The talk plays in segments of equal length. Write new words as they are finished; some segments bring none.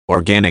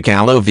Organic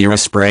Aloe Vera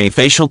Spray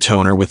Facial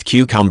Toner with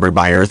Cucumber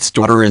by Earth's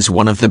Daughter is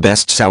one of the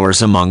best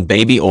sellers among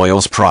baby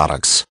oils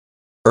products.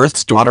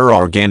 Earth's Daughter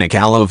Organic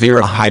Aloe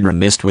Vera Hydra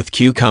Mist with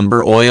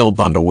Cucumber Oil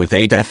Bundle with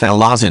 8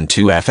 FLAs in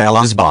 2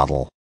 FLAs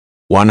bottle.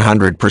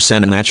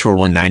 100%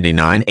 natural and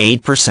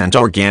 99.8%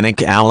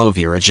 organic aloe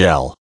vera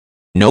gel.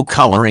 No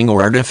coloring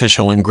or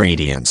artificial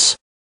ingredients.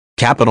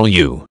 Capital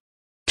U.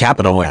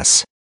 Capital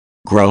S.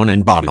 Grown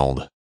and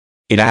bottled.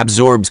 It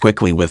absorbs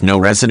quickly with no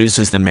residues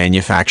as the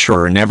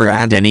manufacturer never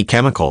add any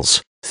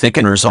chemicals,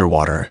 thickeners or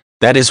water.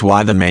 That is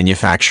why the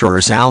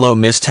manufacturer's aloe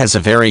mist has a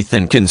very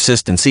thin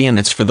consistency and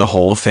it's for the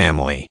whole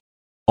family.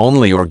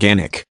 Only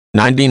organic,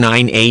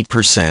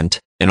 99.8%,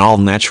 and all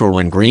natural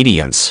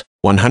ingredients,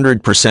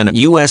 100%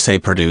 USA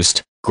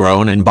produced,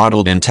 grown and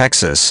bottled in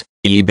Texas,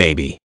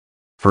 baby.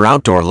 For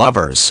outdoor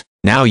lovers,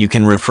 now you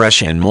can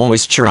refresh and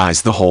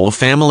moisturize the whole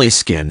family's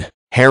skin,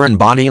 hair and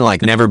body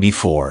like never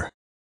before.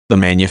 The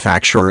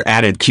manufacturer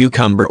added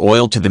cucumber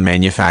oil to the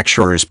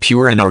manufacturer's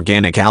pure and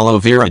organic aloe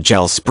vera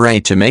gel spray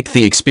to make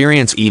the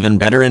experience even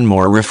better and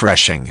more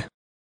refreshing.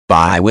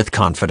 Buy with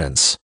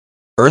confidence.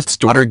 Earth's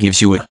Daughter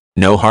gives you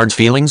no hard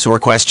feelings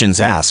or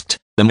questions asked.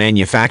 The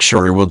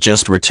manufacturer will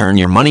just return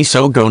your money,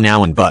 so go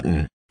now and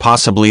button,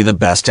 possibly the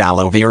best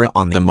aloe vera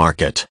on the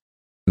market.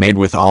 Made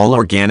with all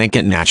organic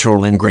and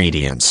natural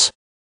ingredients.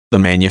 The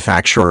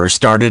manufacturer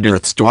started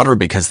Earth's Daughter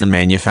because the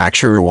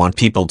manufacturer want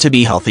people to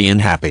be healthy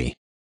and happy.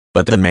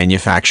 But the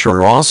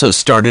manufacturer also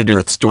started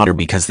Earth's Daughter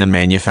because the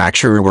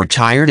manufacturer were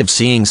tired of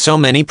seeing so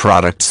many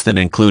products that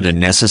include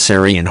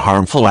unnecessary and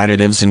harmful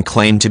additives and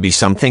claim to be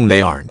something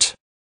they aren't.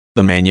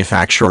 The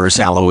manufacturer's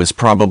aloe is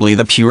probably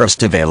the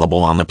purest available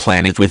on the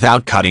planet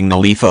without cutting the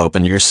leaf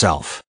open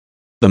yourself.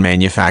 The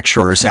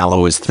manufacturer's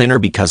aloe is thinner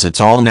because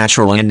it's all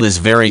natural and is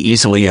very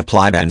easily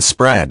applied and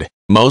spread.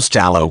 Most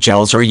aloe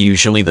gels are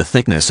usually the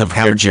thickness of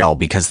hair gel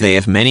because they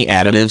have many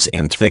additives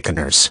and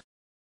thickeners.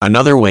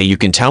 Another way you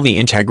can tell the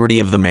integrity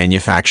of the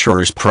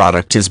manufacturer's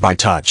product is by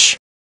touch.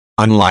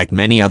 Unlike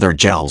many other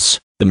gels,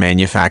 the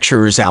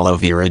manufacturer's aloe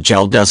vera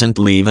gel doesn't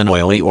leave an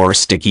oily or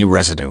sticky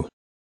residue.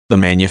 The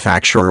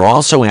manufacturer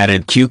also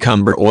added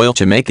cucumber oil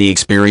to make the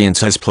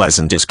experience as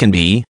pleasant as can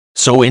be,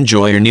 so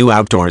enjoy your new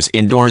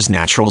outdoors-indoors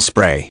natural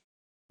spray.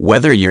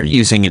 Whether you're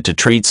using it to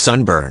treat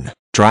sunburn,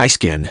 dry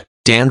skin,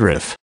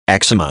 dandruff,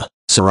 eczema,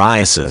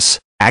 psoriasis,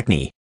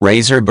 acne,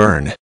 razor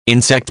burn,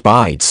 insect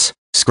bites,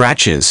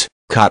 scratches,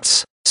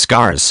 cuts,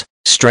 scars,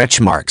 stretch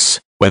marks,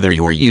 whether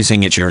you're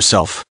using it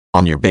yourself,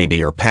 on your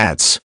baby or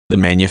pets, the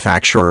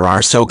manufacturer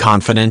are so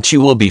confident you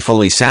will be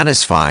fully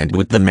satisfied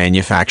with the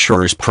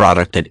manufacturer's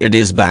product that it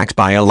is backed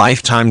by a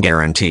lifetime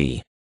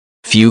guarantee.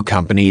 Few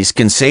companies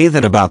can say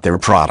that about their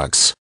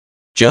products.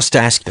 Just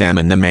ask them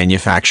and the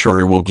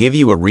manufacturer will give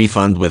you a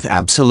refund with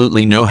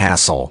absolutely no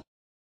hassle.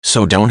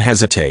 So don't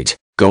hesitate,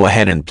 go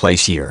ahead and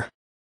place your